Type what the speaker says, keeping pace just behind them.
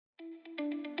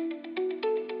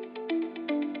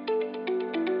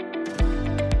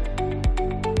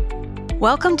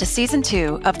Welcome to Season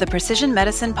 2 of the Precision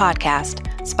Medicine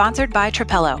Podcast, sponsored by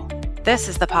Trapelo. This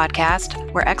is the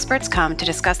podcast where experts come to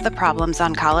discuss the problems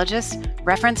oncologists,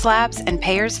 reference labs, and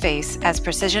payers face as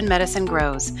precision medicine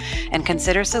grows and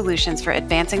consider solutions for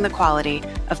advancing the quality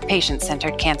of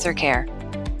patient-centered cancer care.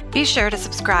 Be sure to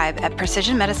subscribe at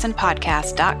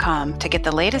precisionmedicinepodcast.com to get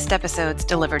the latest episodes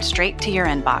delivered straight to your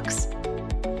inbox.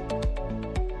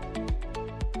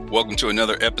 Welcome to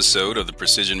another episode of the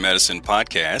Precision Medicine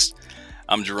Podcast.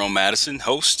 I'm Jerome Madison,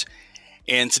 host,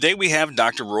 and today we have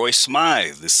Dr. Roy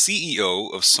Smythe, the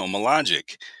CEO of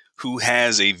SomaLogic, who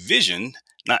has a vision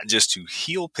not just to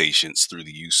heal patients through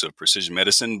the use of precision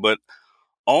medicine, but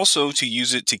also to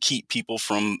use it to keep people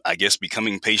from,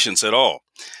 becoming patients at all.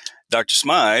 Dr.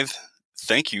 Smythe,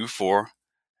 thank you for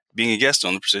being a guest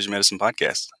on the Precision Medicine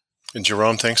Podcast. And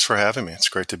Jerome, thanks for having me. It's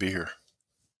great to be here.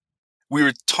 We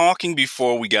were talking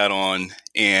before we got on,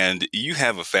 and you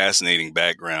have a fascinating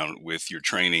background with your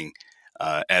training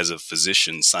as a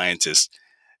physician scientist.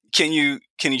 Can you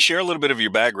share a little bit of your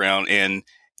background and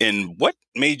what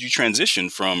made you transition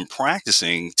from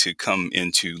practicing to come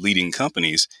into leading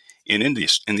companies in the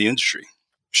industry?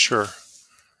 Sure,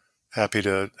 happy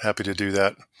to do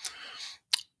that.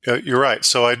 You're right.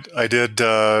 So I did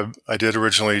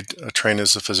originally train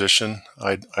as a physician.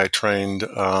 I trained.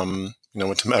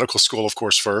 Went to medical school, of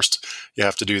course, first. You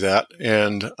have to do that.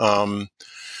 And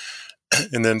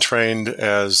then trained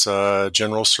as a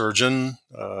general surgeon,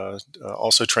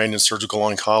 also trained in surgical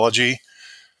oncology,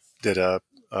 did a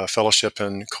fellowship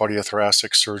in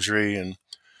cardiothoracic surgery and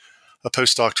a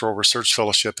postdoctoral research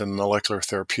fellowship in molecular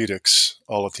therapeutics,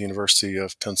 all at the University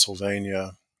of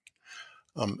Pennsylvania.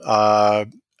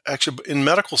 Actually, in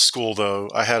medical school, though,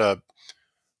 I had a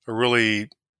really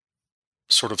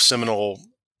sort of seminal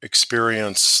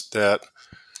experience that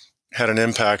had an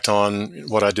impact on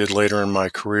what I did later in my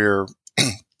career.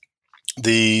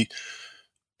 The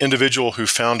individual who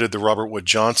founded the Robert Wood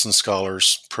Johnson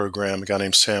Scholars Program, a guy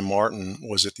named Sam Martin,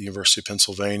 was at the University of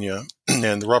Pennsylvania.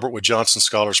 And the Robert Wood Johnson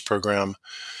Scholars Program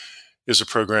is a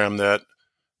program that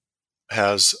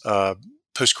has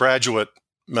postgraduate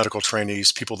medical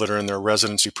trainees, people that are in their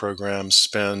residency programs,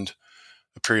 spend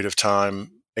a period of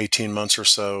time, 18 months or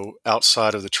so,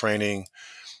 outside of the training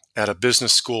at a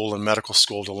business school and medical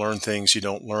school to learn things you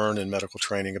don't learn in medical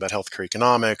training about healthcare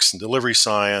economics and delivery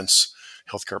science,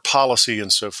 healthcare policy,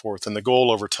 and so forth. And the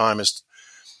goal over time has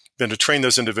been to train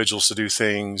those individuals to do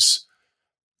things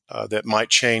that might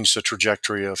change the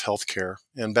trajectory of healthcare.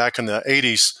 And back in the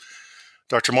 80s,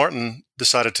 Dr. Martin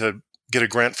decided to get a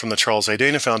grant from the Charles A.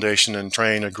 Dana Foundation and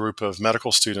train a group of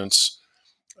medical students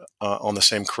on the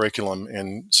same curriculum.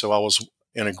 And so I was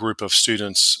in a group of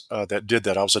students that did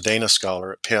that. I was a Dana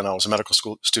scholar at Penn. I was a medical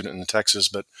school student in Texas,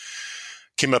 but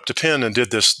came up to Penn and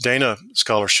did this Dana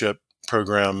scholarship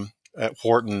program at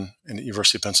Wharton in the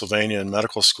University of Pennsylvania in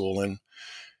medical school. And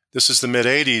this is the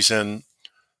mid-'80s, and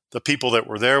the people that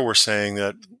were there were saying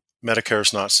that Medicare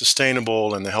is not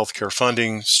sustainable and the healthcare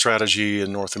funding strategy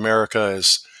in North America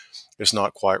is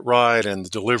not quite right, and the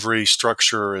delivery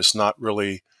structure is not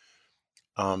really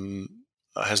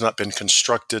has not been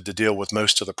constructed to deal with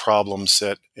most of the problems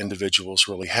that individuals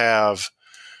really have.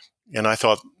 And I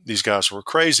thought these guys were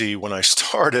crazy when I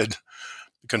started,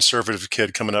 a conservative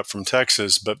kid coming up from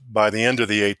Texas. But by the end of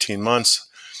the 18 months,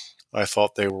 I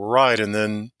thought they were right. And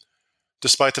then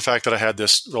despite the fact that I had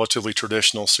this relatively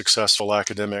traditional, successful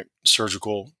academic,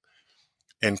 surgical,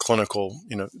 and clinical,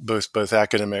 both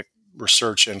academic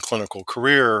research and clinical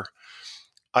career,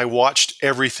 I watched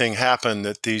everything happen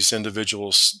that these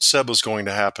individuals said was going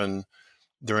to happen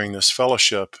during this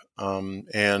fellowship.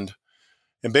 And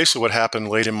basically what happened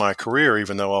late in my career,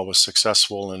 even though I was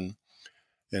successful and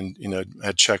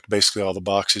had checked basically all the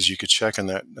boxes you could check in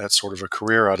that sort of a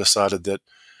career, I decided that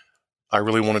I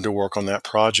really wanted to work on that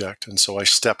project. And so I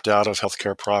stepped out of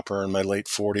healthcare proper in my late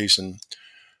 40s and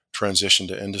transitioned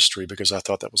to industry because I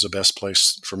thought that was the best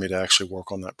place for me to actually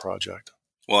work on that project.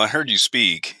 Well, I heard you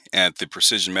speak at the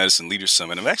Precision Medicine Leaders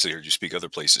Summit. I've actually heard you speak other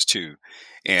places too.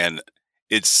 And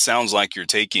it sounds like you're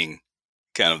taking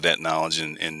kind of that knowledge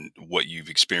and what you've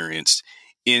experienced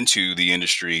into the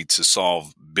industry to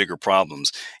solve bigger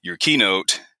problems. Your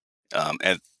keynote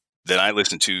that I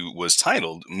listened to was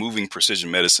titled Moving Precision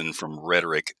Medicine from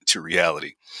Rhetoric to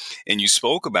Reality. And you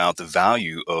spoke about the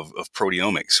value of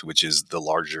proteomics, which is the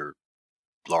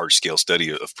large-scale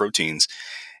study of proteins.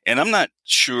 And I'm not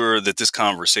sure that this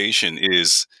conversation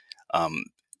is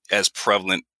as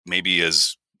prevalent maybe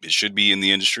as it should be in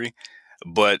the industry.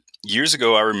 But years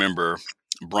ago, I remember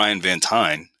Brian Van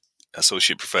Tine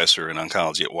associate professor in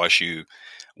oncology at WashU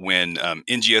when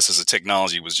NGS as a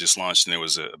technology was just launched, and there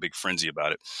was a big frenzy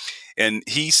about it. And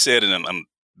he said, and I'm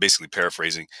basically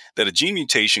paraphrasing, that a gene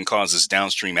mutation causes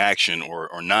downstream action or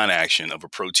non-action of a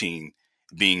protein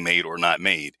being made or not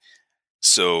made.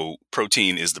 So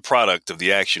protein is the product of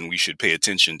the action. We should pay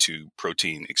attention to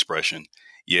protein expression.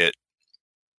 Yet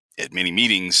at many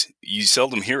meetings, you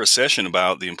seldom hear a session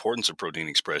about the importance of protein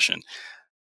expression.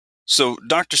 So,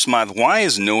 Dr. Smythe, why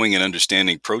is knowing and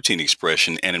understanding protein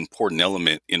expression an important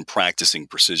element in practicing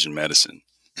precision medicine?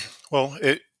 Well,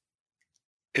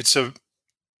 it's a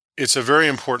very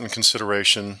important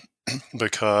consideration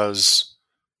because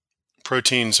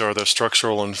proteins are the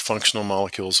structural and functional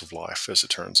molecules of life, as it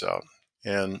turns out.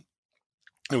 And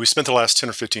we spent the last 10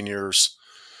 or 15 years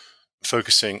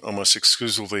focusing almost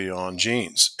exclusively on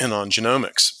genes and on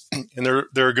genomics. And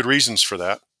there are good reasons for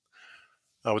that.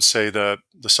 I would say that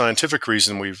the scientific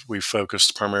reason we've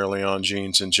focused primarily on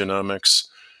genes and genomics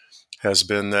has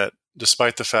been that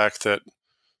despite the fact that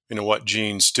what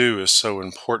genes do is so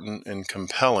important and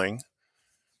compelling,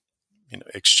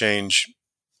 exchange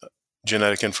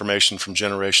genetic information from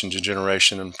generation to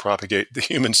generation and propagate the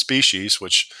human species,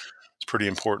 which is a pretty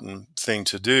important thing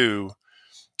to do.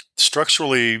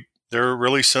 Structurally, they're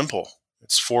really simple.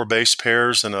 It's 4 base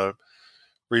pairs and a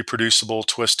reproducible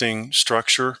twisting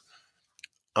structure.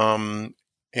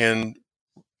 And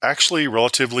actually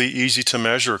relatively easy to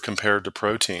measure compared to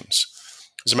proteins.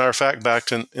 As a matter of fact,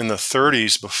 back in the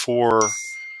 30s, before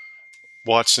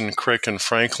Watson, Crick, and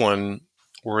Franklin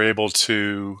were able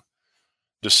to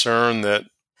discern that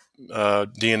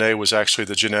DNA was actually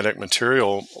the genetic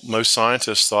material, most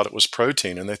scientists thought it was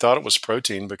protein. And they thought it was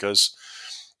protein because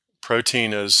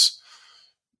protein is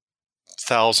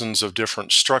thousands of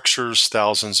different structures,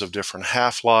 thousands of different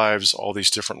half-lives, all these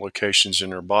different locations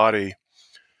in your body.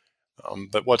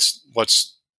 But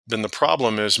what's been the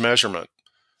problem is measurement.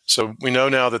 So we know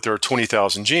now that there are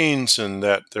 20,000 genes and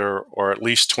that there are at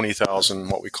least 20,000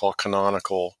 what we call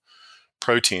canonical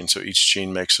proteins. So each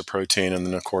gene makes a protein. And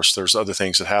then, of course, there's other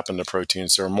things that happen to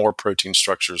proteins. There are more protein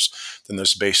structures than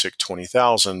those basic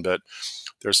 20,000, but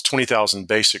there's 20,000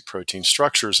 basic protein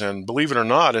structures. And believe it or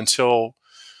not, until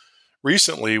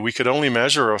recently, we could only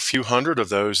measure a few hundred of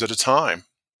those at a time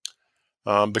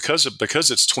because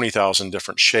it's 20,000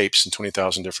 different shapes and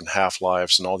 20,000 different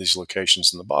half-lives and all these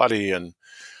locations in the body. And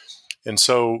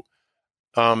so,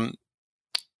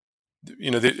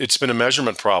 it's been a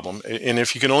measurement problem. And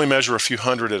if you can only measure a few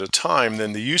hundred at a time,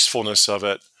 then the usefulness of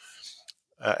it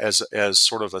as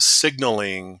sort of a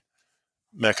signaling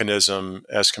mechanism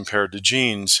as compared to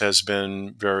genes has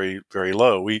been very, very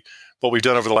low. What we've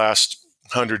done over the last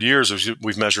 100 years is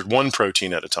we've measured one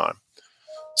protein at a time.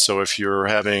 So if you're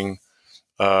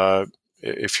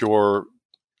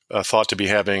thought to be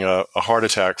having a heart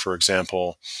attack, for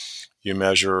example, you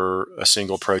measure a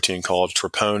single protein called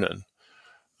troponin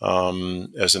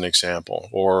as an example.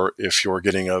 Or if you're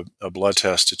getting a blood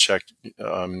test to check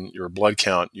your blood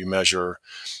count, you measure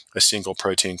a single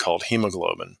protein called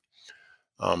hemoglobin.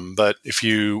 But if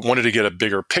you wanted to get a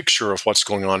bigger picture of what's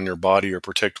going on in your body or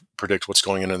predict what's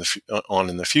going on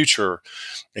in the future,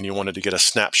 and you wanted to get a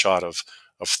snapshot of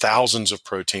thousands of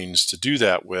proteins to do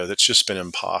that with, it's just been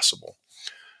impossible.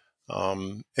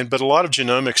 But a lot of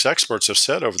genomics experts have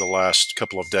said over the last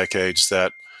couple of decades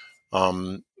that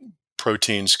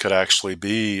proteins could actually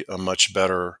be a much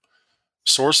better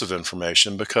source of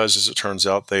information because, as it turns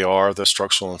out, they are the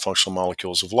structural and functional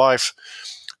molecules of life.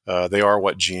 They are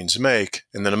what genes make.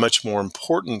 And then a much more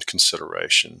important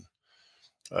consideration,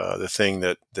 the thing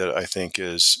that I think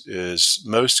is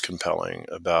most compelling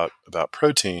about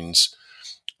proteins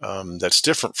that's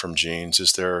different from genes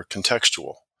is they're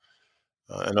contextual.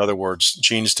 In other words,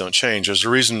 genes don't change. There's a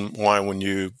reason why when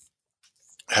you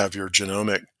have your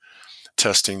genomic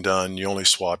testing done, you only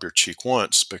swab your cheek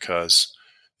once, because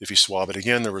if you swab it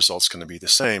again, the result's going to be the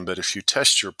same. But if you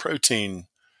test your protein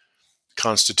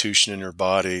constitution in your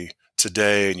body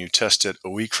today and you test it a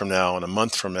week from now and a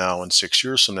month from now and 6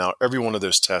 years from now, every one of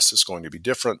those tests is going to be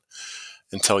different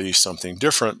and tell you something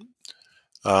different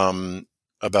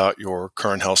about your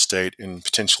current health state and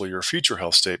potentially your future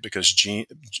health state, because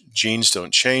genes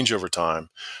don't change over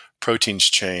time. Proteins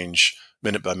change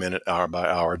minute by minute, hour by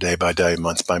hour, day by day,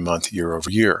 month by month, year over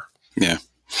year. Yeah.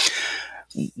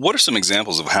 What are some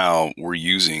examples of how we're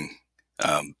using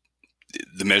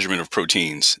the measurement of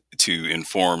proteins to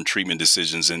inform treatment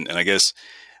decisions? And I guess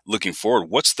looking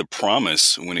forward, what's the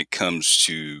promise when it comes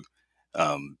to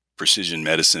precision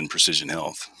medicine, precision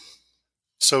health?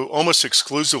 So almost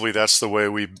exclusively, that's the way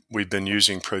we've been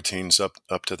using proteins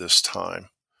up to this time.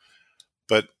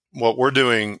 But what we're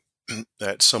doing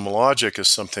at SomaLogic is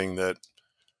something that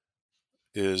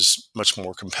is much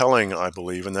more compelling, I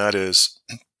believe, and that is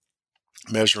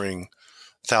measuring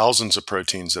thousands of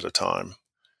proteins at a time,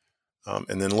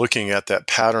 and then looking at that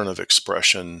pattern of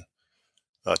expression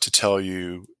to tell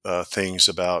you things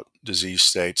about disease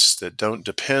states that don't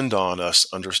depend on us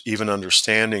even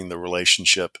understanding the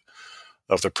relationship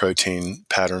of the protein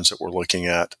patterns that we're looking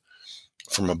at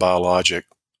from a biologic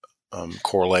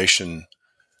correlation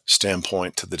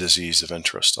standpoint to the disease of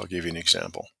interest. I'll give you an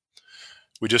example.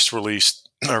 We just released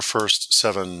our first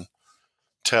 7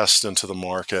 tests into the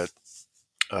market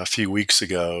a few weeks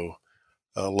ago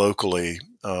locally,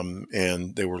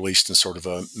 and they were released in sort of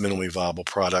a minimally viable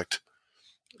product,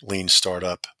 lean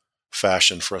startup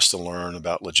fashion for us to learn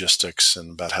about logistics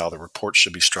and about how the reports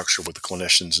should be structured with the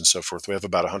clinicians and so forth. We have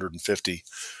about 150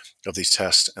 of these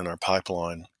tests in our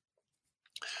pipeline.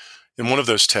 And one of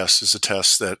those tests is a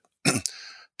test that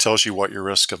tells you what your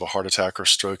risk of a heart attack or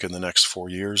stroke in the next 4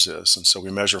 years is. And so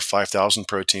we measure 5,000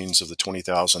 proteins of the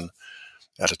 20,000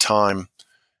 at a time,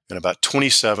 and about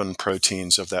 27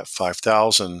 proteins of that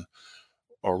 5,000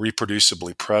 are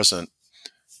reproducibly present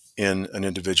in an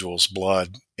individual's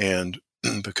blood. And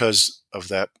because of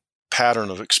that pattern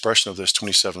of expression of those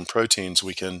 27 proteins,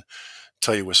 we can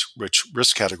tell you which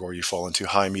risk category you fall into,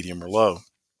 high, medium, or low.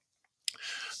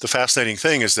 The fascinating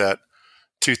thing is that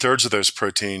 2/3 of those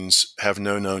proteins have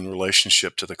no known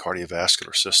relationship to the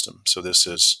cardiovascular system. So this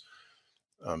is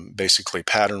basically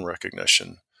pattern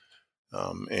recognition.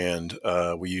 And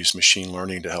we use machine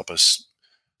learning to help us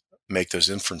make those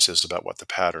inferences about what the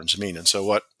patterns mean. And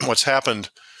so what's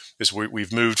happened is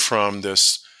we've moved from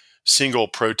this single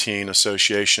protein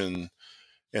association,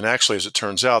 and actually, as it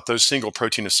turns out, those single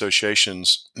protein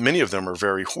associations, many of them are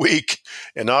very weak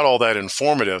and not all that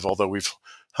informative, although we've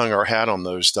hung our hat on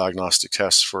those diagnostic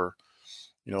tests for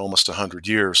almost 100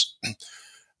 years.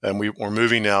 And we're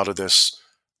moving now to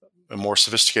a more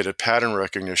sophisticated pattern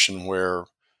recognition where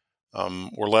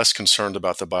we're less concerned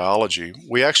about the biology.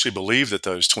 We actually believe that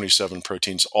those 27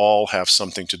 proteins all have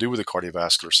something to do with the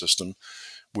cardiovascular system.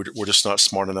 We're just not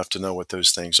smart enough to know what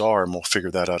those things are, and we'll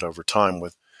figure that out over time.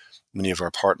 With many of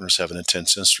our partners have an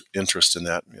intense interest in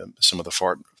that. Some of the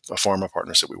pharma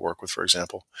partners that we work with, for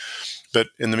example. But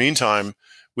in the meantime,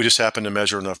 we just happen to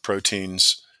measure enough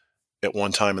proteins at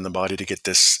one time in the body to get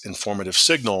this informative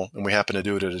signal, and we happen to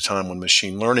do it at a time when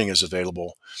machine learning is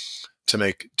available to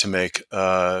make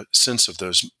sense of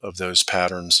those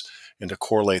patterns and to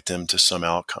correlate them to some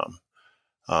outcome.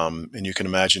 And you can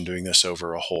imagine doing this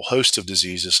over a whole host of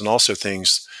diseases, and also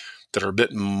things that are a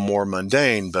bit more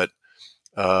mundane, but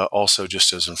also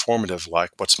just as informative,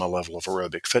 like what's my level of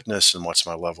aerobic fitness and what's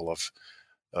my level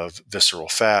of visceral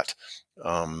fat,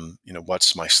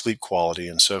 what's my sleep quality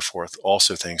and so forth.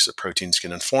 Also things that proteins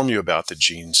can inform you about that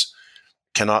genes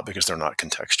cannot, because they're not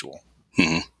contextual.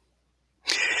 Mm-hmm.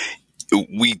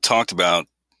 We talked about,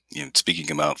 speaking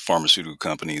about pharmaceutical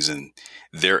companies and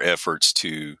their efforts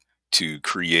to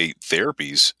create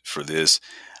therapies for this.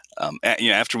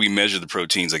 After we measure the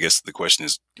proteins, I guess the question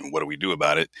is, what do we do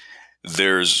about it?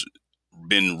 There's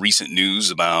been recent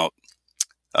news about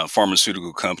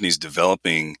pharmaceutical companies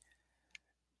developing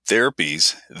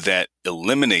therapies that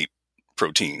eliminate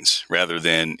proteins rather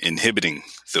than inhibiting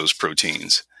those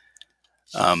proteins.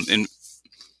 And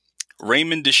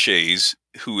Raymond Deshaies,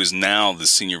 who is now the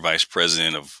Senior Vice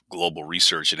President of Global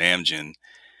Research at Amgen,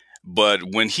 but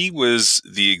when he was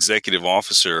the executive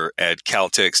officer at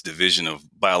Caltech's Division of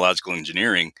Biological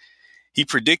Engineering, he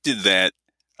predicted that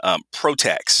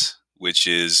Protax, which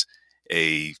is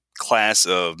a class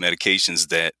of medications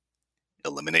that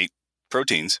eliminate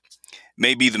proteins,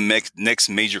 may be the next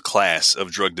major class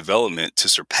of drug development to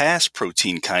surpass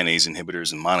protein kinase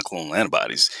inhibitors and monoclonal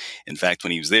antibodies. In fact,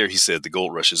 when he was there, he said the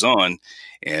gold rush is on,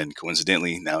 and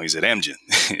coincidentally, now he's at Amgen,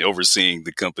 overseeing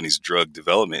the company's drug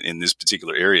development in this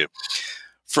particular area.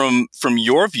 From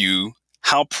your view,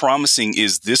 how promising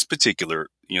is this particular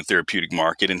therapeutic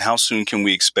market, and how soon can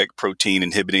we expect protein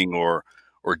inhibiting or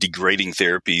degrading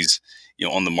therapies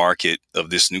on the market of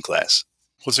this new class?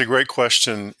 Well, it's a great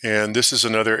question, and this is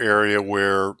another area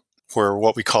where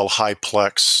what we call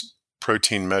high-plex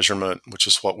protein measurement, which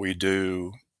is what we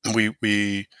do,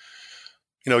 we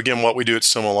again, what we do at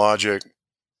SomaLogic,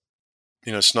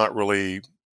 it's not really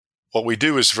what we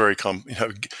do is very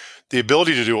the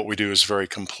ability to do what we do is very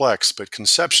complex, but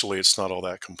conceptually, it's not all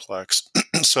that complex.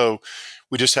 So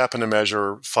we just happen to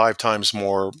measure 5 times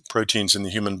more proteins in the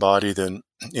human body than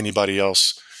anybody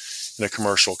else in a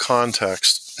commercial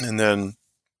context, and then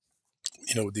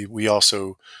we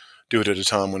also do it at a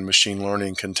time when machine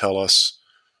learning can tell us,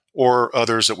 or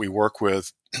others that we work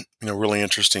with, really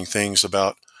interesting things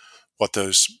about what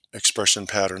those expression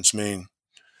patterns mean.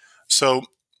 So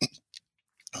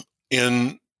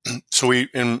in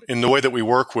the way that we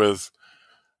work with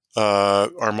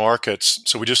our markets,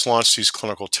 so we just launched these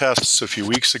clinical tests a few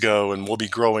weeks ago, and we'll be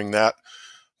growing that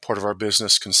part of our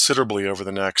business considerably over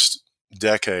the next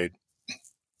decade.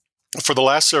 For the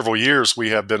last several years,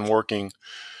 we have been working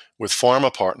with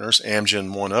pharma partners,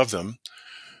 Amgen one of them,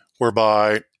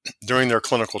 whereby during their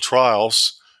clinical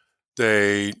trials,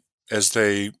 as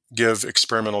they give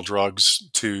experimental drugs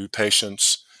to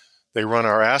patients, they run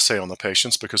our assay on the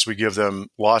patients because we give them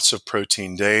lots of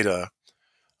protein data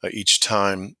each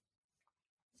time.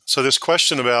 So this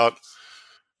question about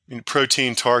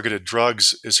protein-targeted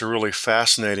drugs is a really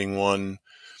fascinating one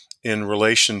in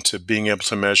relation to being able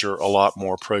to measure a lot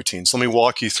more proteins. Let me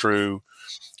walk you through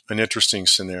an interesting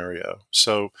scenario.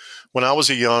 So when I was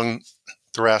a young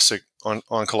thoracic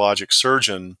oncologic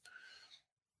surgeon,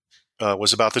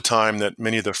 was about the time that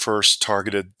many of the first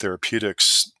targeted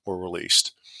therapeutics were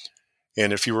released.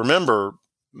 And if you remember,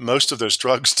 most of those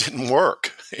drugs didn't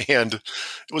work. And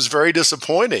it was very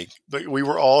disappointing. But we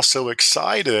were all so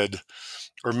excited,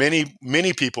 or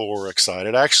many people were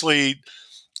excited. Actually,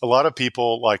 a lot of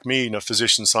people like me,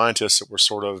 physician scientists that were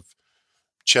sort of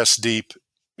chest deep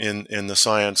in the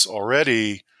science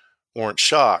already, weren't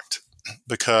shocked,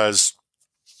 because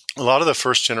a lot of the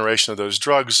first generation of those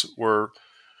drugs were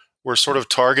sort of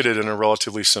targeted in a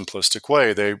relatively simplistic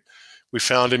way. We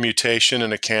found a mutation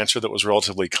in a cancer that was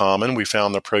relatively common. We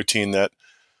found the protein that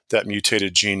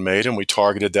mutated gene made, and we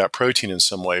targeted that protein in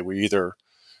some way. We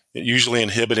usually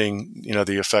inhibiting,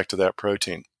 the effect of that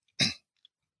protein.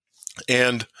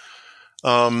 And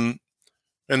then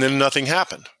nothing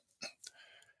happened.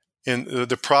 And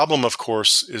the problem, of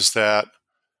course, is that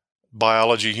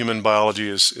human biology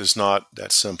is not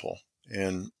that simple.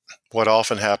 And what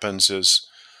often happens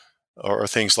are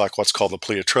things like what's called the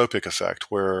pleiotropic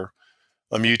effect, where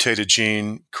a mutated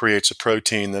gene creates a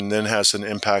protein and then has an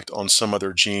impact on some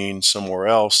other gene somewhere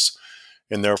else,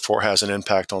 and therefore has an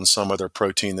impact on some other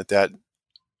protein that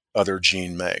other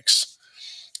gene makes.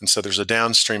 And so there's a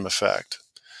downstream effect.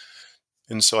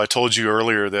 And so I told you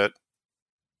earlier that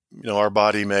our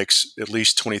body makes at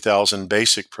least 20,000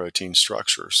 basic protein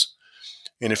structures.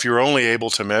 And if you're only able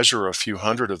to measure a few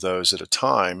hundred of those at a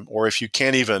time, or if you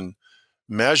can't even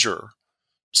measure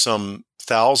some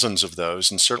thousands of those,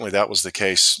 and certainly that was the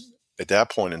case at that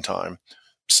point in time,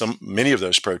 many of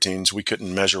those proteins we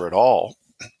couldn't measure at all,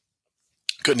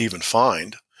 couldn't even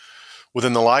find, well,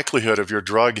 then the likelihood of your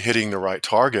drug hitting the right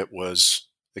target was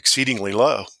exceedingly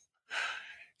low.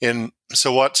 And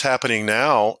so what's happening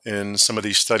now in some of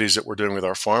these studies that we're doing with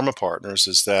our pharma partners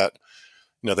is that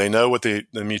they know what the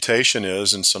mutation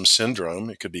is in some syndrome.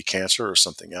 It could be cancer or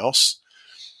something else.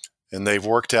 And they've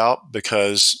worked out,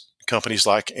 because companies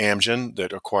like Amgen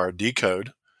that acquired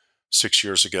deCODE 6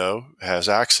 years ago has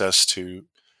access to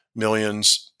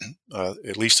millions,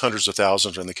 at least hundreds of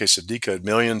thousands, or in the case of deCODE,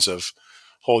 millions of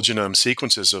whole genome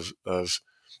sequences of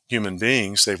human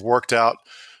beings. They've worked out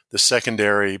the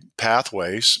secondary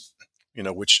pathways,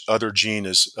 which other gene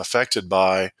is affected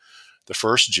by the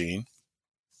first gene.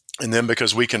 And then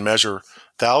because we can measure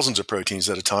thousands of proteins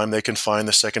at a time, they can find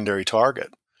the secondary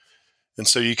target. And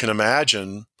so you can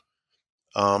imagine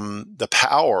the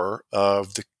power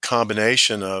of the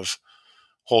combination of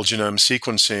whole genome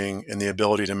sequencing and the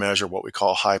ability to measure what we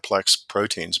call high-plex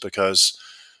proteins, because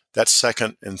that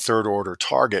second and third order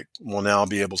target will now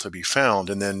be able to be found.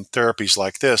 And then therapies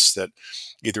like this that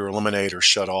either eliminate or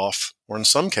shut off, or in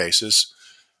some cases,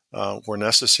 where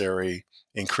necessary,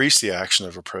 increase the action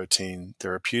of a protein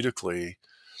therapeutically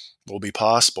will be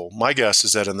possible. My guess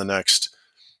is that in the next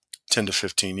 10 to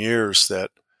 15 years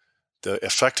that the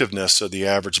effectiveness of the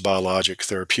average biologic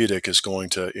therapeutic is going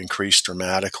to increase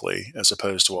dramatically, as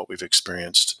opposed to what we've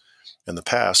experienced in the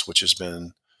past, which has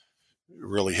been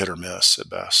really hit or miss at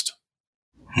best.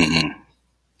 Mm-hmm.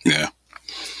 Yeah.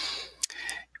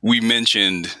 We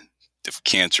mentioned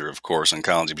cancer, of course,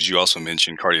 oncology, but you also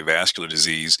mentioned cardiovascular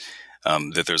disease,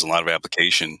 that there's a lot of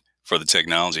application for the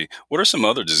technology. What are some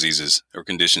other diseases or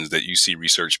conditions that you see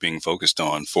research being focused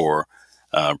on for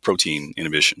protein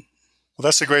inhibition? Well,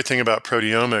 that's the great thing about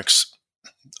proteomics.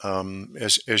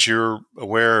 As you're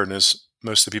aware, and as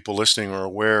most of the people listening are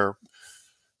aware,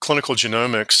 clinical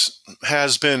genomics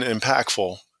has been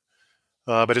impactful,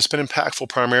 but it's been impactful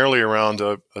primarily around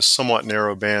a somewhat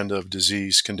narrow band of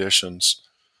disease conditions.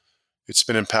 It's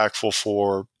been impactful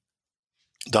for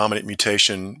dominant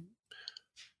mutation,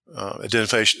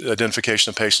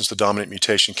 identification of patients with dominant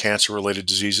mutation cancer-related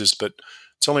diseases, but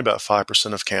it's only about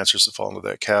 5% of cancers that fall into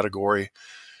that category.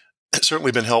 It's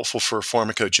certainly been helpful for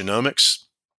pharmacogenomics,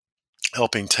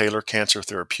 helping tailor cancer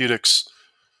therapeutics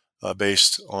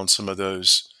based on some of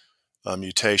those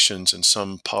mutations and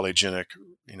some polygenic,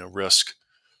 risk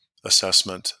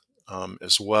assessment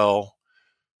as well.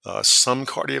 Some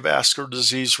cardiovascular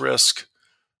disease risk,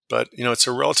 but it's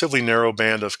a relatively narrow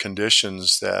band of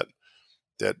conditions that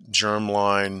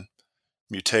germline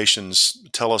mutations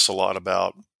tell us a lot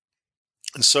about.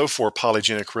 And so far,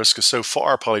 polygenic risk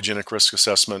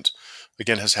assessment,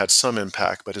 again, has had some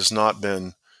impact, but has not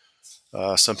been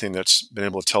something that's been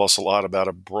able to tell us a lot about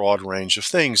a broad range of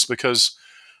things, because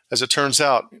as it turns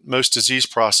out, most disease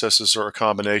processes are a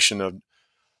combination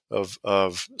of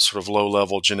sort of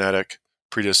low-level genetic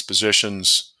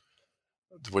predispositions,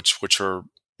 which are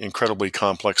incredibly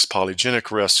complex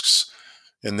polygenic risks,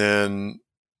 and then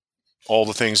all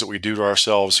the things that we do to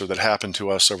ourselves or that happen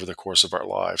to us over the course of our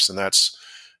lives. And that's,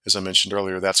 as I mentioned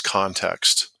earlier, that's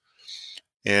context.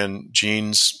 And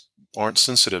genes aren't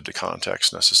sensitive to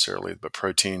context necessarily, but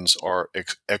proteins are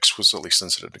exquisitely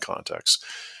sensitive to context.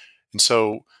 And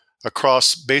so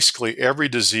across basically every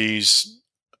disease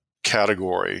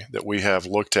category that we have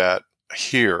looked at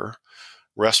here,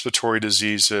 respiratory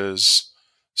diseases,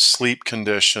 sleep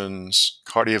conditions,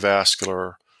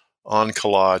 cardiovascular,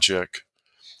 oncologic,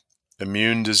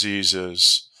 immune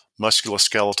diseases,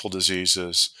 musculoskeletal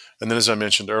diseases, and then, as I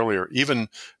mentioned earlier, even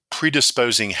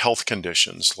predisposing health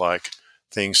conditions like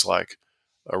things like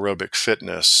aerobic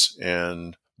fitness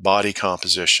and body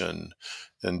composition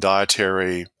and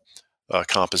dietary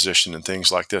composition and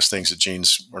things like this, things that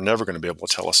genes are never going to be able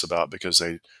to tell us about because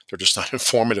they're just not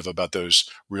informative about those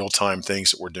real-time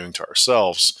things that we're doing to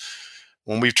ourselves.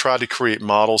 When we've tried to create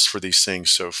models for these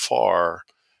things so far,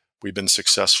 we've been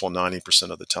successful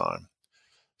 90% of the time.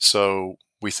 So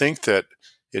we think that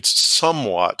it's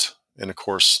somewhat, and of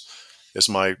course, as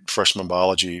my freshman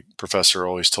biology professor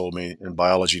always told me in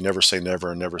biology, never say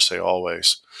never and never say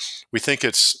always. We think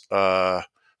it's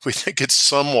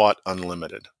somewhat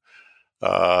unlimited.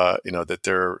 That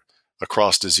they're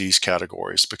across disease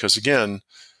categories, because again,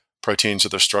 proteins are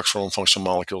the structural and functional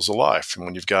molecules of life. And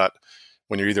when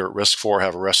you're either at risk for or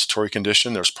have a respiratory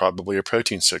condition, there's probably a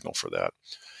protein signal for that.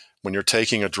 When you're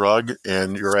taking a drug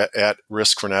and you're at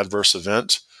risk for an adverse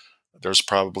event, there's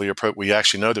probably we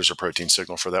actually know there's a protein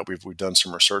signal for that. We've done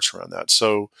some research around that.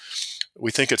 So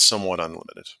we think it's somewhat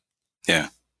unlimited. Yeah.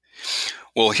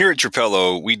 Well, here at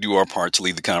Trapelo, we do our part to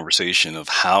lead the conversation of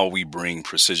how we bring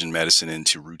precision medicine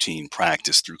into routine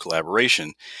practice through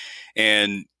collaboration.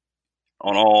 And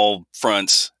on all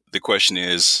fronts, the question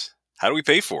is, how do we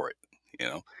pay for it?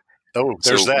 Oh,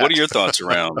 there's that. What are your thoughts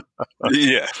around?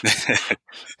 Yeah.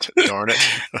 Darn it.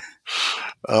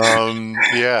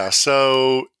 Yeah.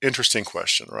 So interesting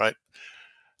question, right?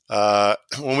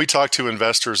 When we talk to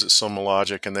investors at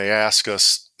SomaLogic and they ask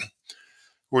us,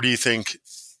 where do you think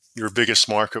your biggest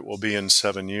market will be in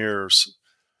 7 years?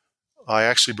 I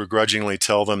actually begrudgingly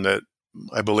tell them that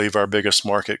I believe our biggest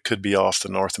market could be off the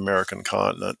North American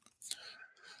continent.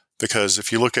 Because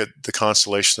if you look at the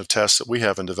constellation of tests that we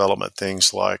have in development,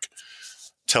 things like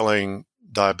telling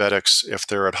diabetics if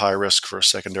they're at high risk for a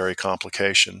secondary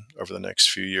complication over the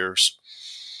next few years.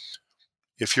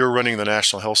 If you're running the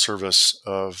National Health Service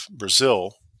of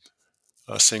Brazil,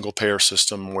 a single payer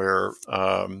system where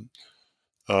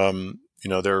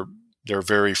they're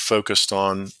very focused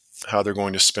on how they're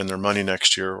going to spend their money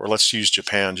next year. Or let's use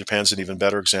Japan. Japan's an even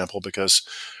better example because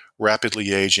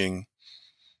rapidly aging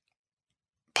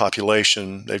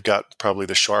population, they've got probably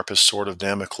the sharpest sword of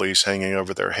Damocles hanging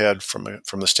over their head from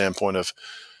the standpoint of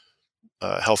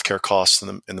healthcare costs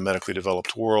in the medically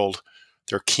developed world.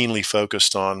 They're keenly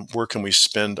focused on where can we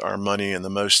spend our money in the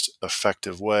most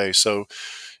effective way. So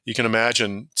you can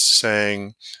imagine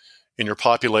saying, in your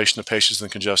population of patients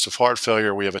with congestive heart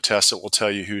failure, we have a test that will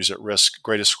tell you who's at risk,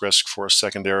 greatest risk for a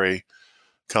secondary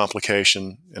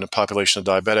complication. In a population of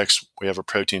diabetics, we have a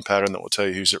protein pattern that will tell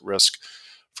you who's at risk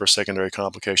for a secondary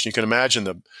complication. You can imagine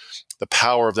the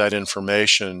power of that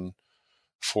information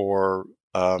for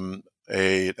an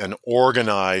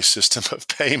organized system of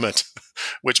payment,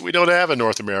 which we don't have in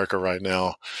North America right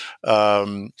now,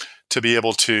 to be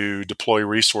able to deploy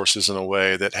resources in a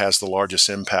way that has the largest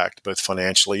impact, both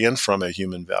financially and from a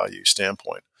human value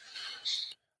standpoint.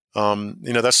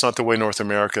 That's not the way North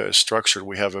America is structured.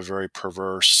 We have a very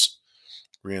perverse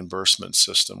reimbursement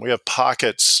system. We have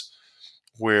pockets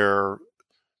where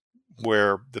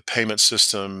the payment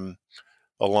system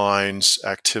aligns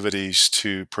activities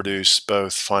to produce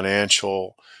both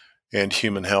financial and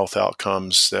human health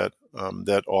outcomes that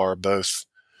are both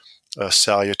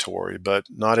salutary, but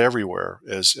not everywhere,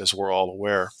 as we're all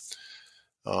aware.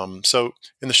 So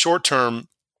in the short term,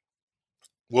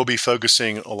 we'll be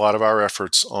focusing a lot of our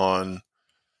efforts on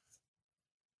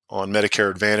Medicare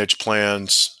Advantage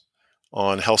plans,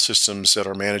 on health systems that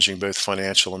are managing both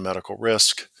financial and medical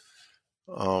risk.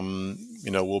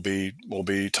 We'll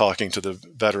be talking to the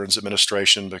Veterans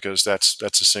Administration, because that's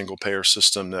a single payer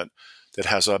system that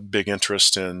has a big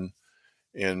interest in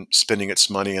spending its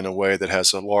money in a way that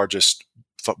has the largest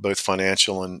both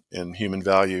financial and human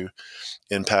value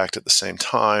impact at the same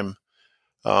time.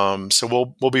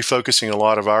 So we'll be focusing a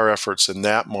lot of our efforts in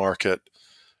that market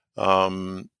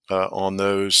on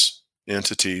those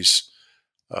entities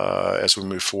as we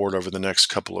move forward over the next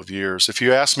couple of years. If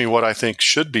you ask me what I think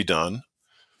should be done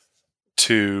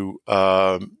to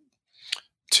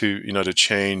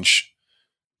change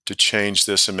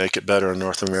this and make it better in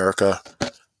North America,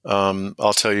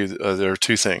 I'll tell you there are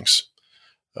two things.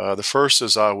 The first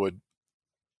is I would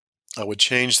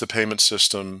change the payment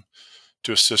system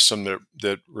to a system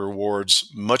that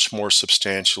rewards much more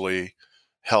substantially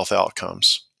health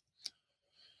outcomes.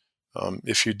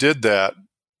 If you did that,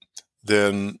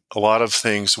 then a lot of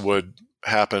things would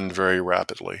happen very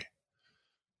rapidly.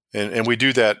 And we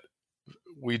do that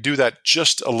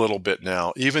just a little bit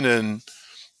now. Even in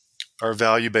our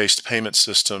value-based payment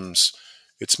systems,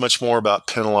 it's much more about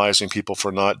penalizing people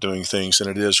for not doing things than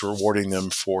it is rewarding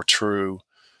them for true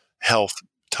health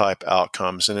type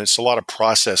outcomes. And it's a lot of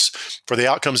process. For the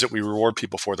outcomes that we reward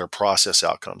people for, they're process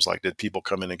outcomes, like did people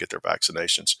come in and get their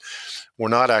vaccinations? We're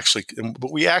not actually,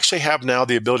 but we actually have now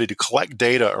the ability to collect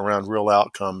data around real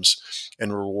outcomes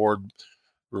and reward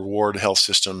health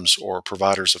systems or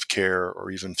providers of care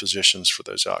or even physicians for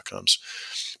those outcomes.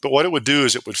 But what it would do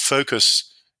is it would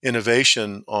focus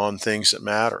innovation on things that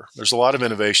matter. There's a lot of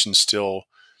innovation still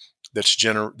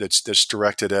that's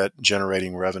directed at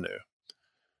generating revenue.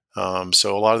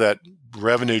 So a lot of that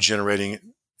revenue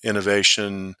generating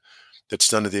innovation that's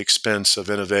done at the expense of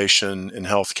innovation in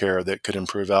healthcare that could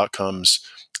improve outcomes,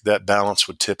 that balance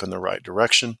would tip in the right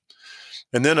direction.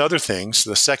 And then other things,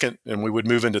 and we would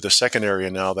move into the second area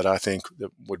now that I think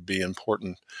that would be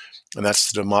important, and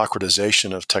that's the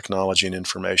democratization of technology and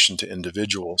information to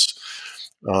individuals.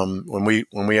 When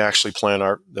we actually plan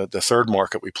the third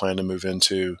market we plan to move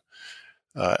into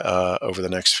over the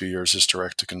next few years is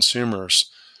direct to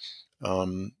consumers.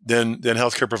 Then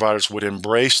healthcare providers would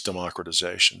embrace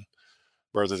democratization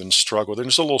rather than struggle.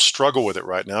 There's a little struggle with it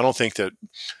right now. I don't think that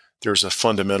there's a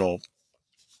fundamental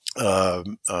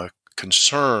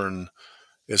concern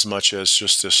as much as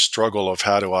just this struggle of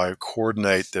how do I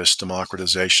coordinate this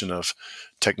democratization of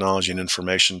technology and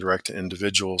information direct to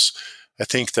individuals. I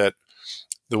think that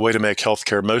the way to make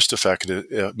healthcare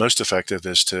most effective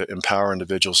is to empower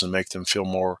individuals and make them feel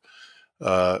more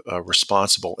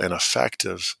responsible and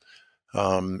effective.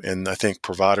 And I think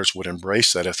providers would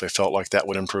embrace that if they felt like that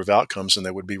would improve outcomes and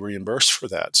they would be reimbursed for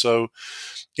that. So,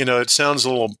 it sounds a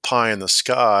little pie in the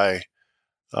sky,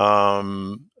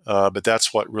 but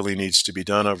that's what really needs to be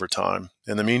done over time.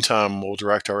 In the meantime, we'll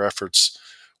direct our efforts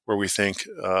where we think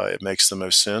it makes the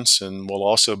most sense, and we'll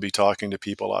also be talking to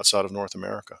people outside of North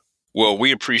America. Well,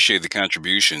 we appreciate the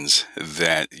contributions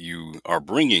that you are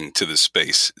bringing to this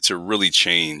space to really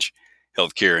change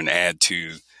healthcare and add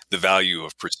to the value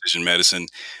of precision medicine.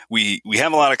 We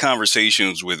have a lot of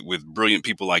conversations with brilliant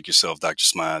people like yourself, Dr.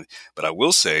 Smythe, but I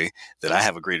will say that I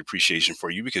have a great appreciation for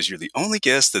you because you're the only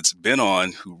guest that's been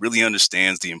on who really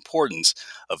understands the importance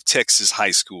of Texas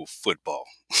high school football.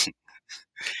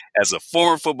 As a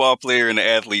former football player and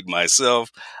athlete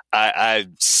myself, I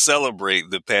celebrate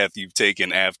the path you've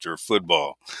taken after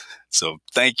football. So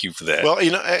thank you for that.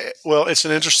 Well, it's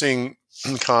an interesting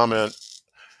comment.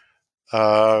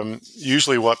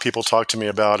 Usually what people talk to me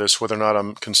about is whether or not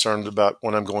I'm concerned about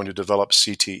when I'm going to develop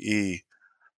CTE.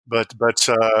 But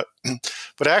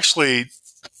actually,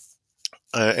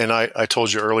 and I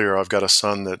told you earlier, I've got a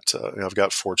son that I've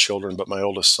got 4 children, but my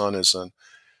oldest son is a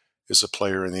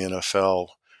player in the NFL.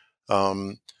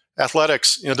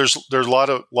 Athletics, there's a lot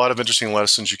of interesting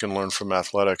lessons you can learn from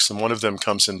athletics, and one of them has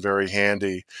come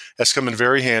in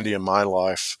very handy in my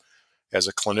life as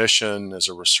a clinician, as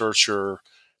a researcher,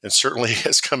 and certainly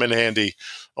has come in handy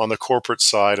on the corporate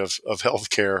side of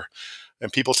healthcare.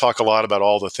 And people talk a lot about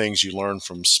all the things you learn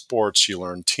from sports. You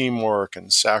learn teamwork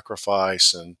and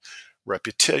sacrifice and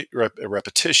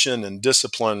repetition and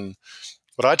discipline.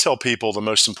 But I tell people the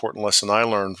most important lesson I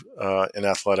learned in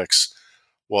athletics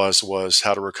was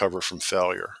how to recover from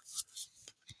failure.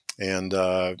 And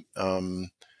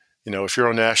if you're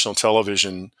on national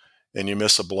television and you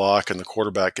miss a block and the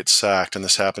quarterback gets sacked, and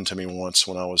this happened to me once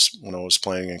when I was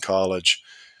playing in college,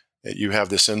 you have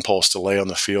this impulse to lay on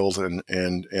the field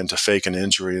and to fake an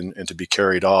injury and to be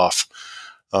carried off.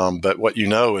 But what you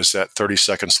know is that 30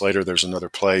 seconds later, there's another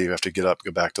play. You have to get up,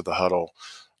 go back to the huddle,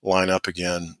 line up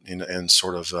again and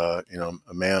sort of, a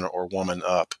man or woman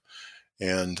up.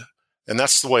 And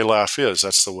that's the way life is.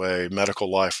 That's the way medical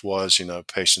life was.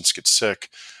 Patients get sick,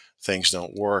 things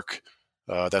don't work.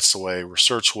 That's the way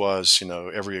research was.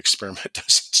 Every experiment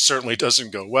certainly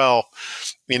doesn't go well.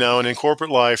 And in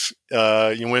corporate life,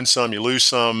 you win some, you lose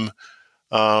some.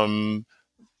 But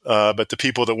the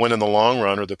people that win in the long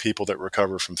run are the people that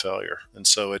recover from failure. And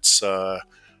so it's, I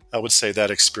would say that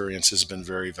experience has been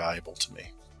very valuable to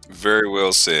me. Very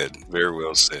well said. Very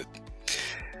well said.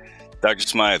 Dr.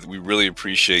 Smythe, we really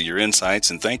appreciate your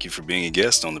insights and thank you for being a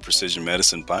guest on the Precision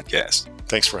Medicine Podcast.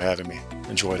 Thanks for having me.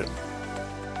 Enjoyed it.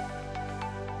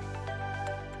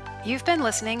 You've been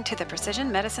listening to the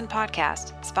Precision Medicine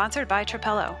Podcast, sponsored by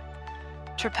Trapelo.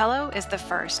 Trapelo is the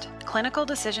first clinical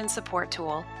decision support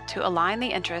tool to align the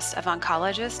interests of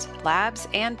oncologists, labs,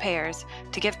 and payers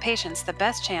to give patients the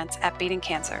best chance at beating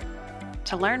cancer.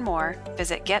 To learn more,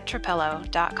 visit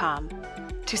gettrapelo.com.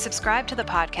 To subscribe to the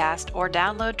podcast or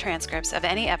download transcripts of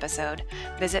any episode,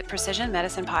 visit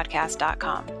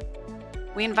precisionmedicinepodcast.com.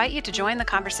 We invite you to join the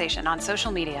conversation on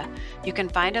social media. You can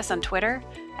find us on Twitter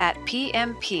at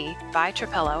PMP by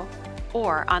Trapelo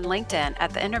or on LinkedIn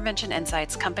at the Intervention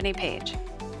Insights company page.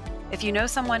 If you know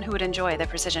someone who would enjoy the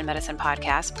Precision Medicine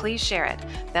Podcast, please share it.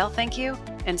 They'll thank you,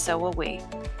 and so will we.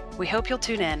 We hope you'll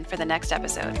tune in for the next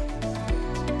episode.